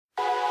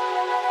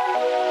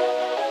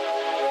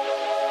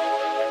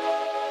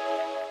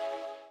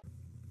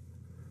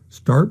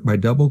Start by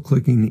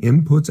double-clicking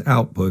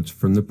Inputs/Outputs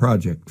from the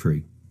project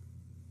tree.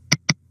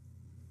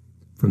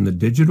 From the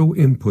Digital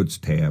Inputs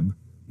tab,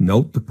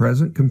 note the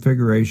present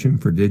configuration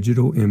for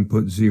Digital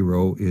Input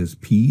 0 is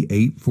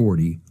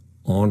P840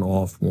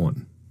 on-off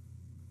 1.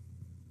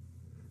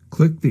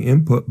 Click the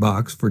input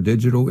box for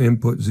Digital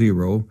Input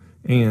 0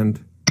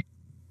 and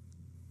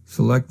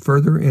select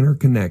Further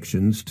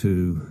Interconnections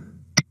to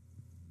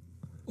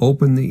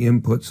open the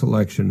Input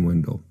Selection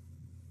window.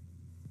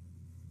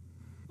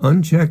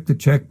 Uncheck the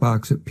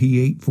checkbox at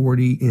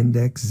P840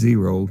 index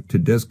 0 to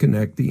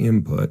disconnect the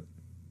input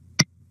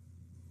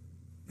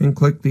and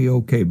click the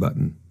OK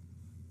button.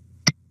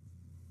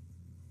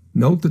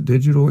 Note that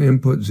Digital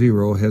Input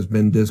 0 has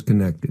been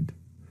disconnected.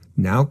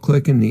 Now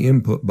click in the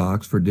input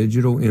box for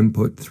Digital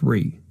Input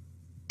 3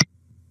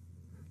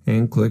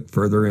 and click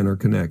Further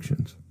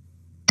Interconnections.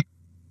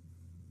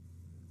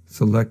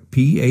 Select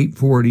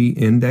P840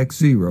 index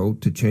 0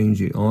 to change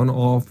the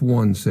on-off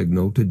 1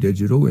 signal to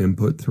Digital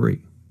Input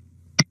 3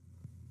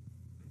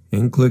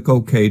 and click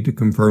OK to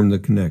confirm the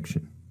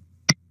connection.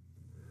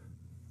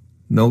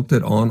 Note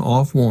that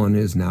on-off 1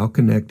 is now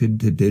connected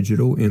to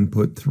Digital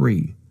Input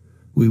 3.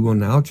 We will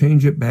now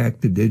change it back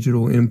to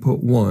Digital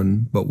Input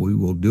 1, but we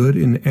will do it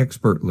in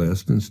Expert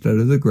List instead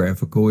of the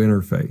graphical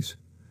interface.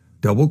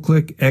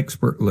 Double-click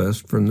Expert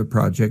List from the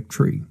project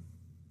tree.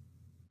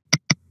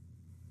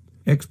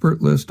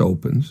 Expert List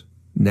opens.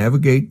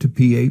 Navigate to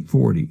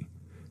P840.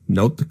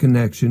 Note the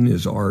connection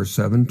is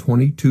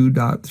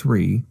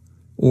R722.3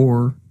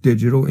 or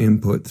Digital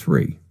Input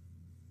 3.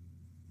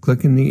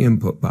 Click in the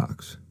input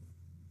box.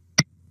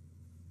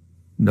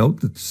 Note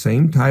that the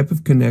same type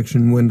of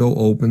connection window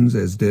opens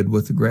as did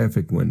with the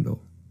graphic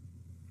window.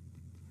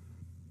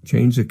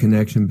 Change the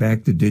connection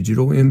back to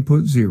Digital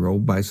Input 0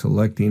 by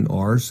selecting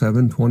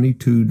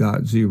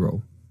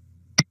R722.0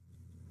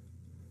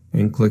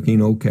 and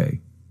clicking OK.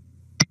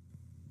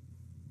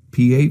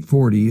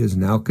 P840 is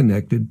now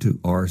connected to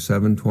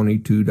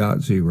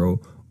R722.0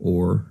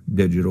 or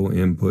Digital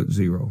Input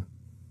 0.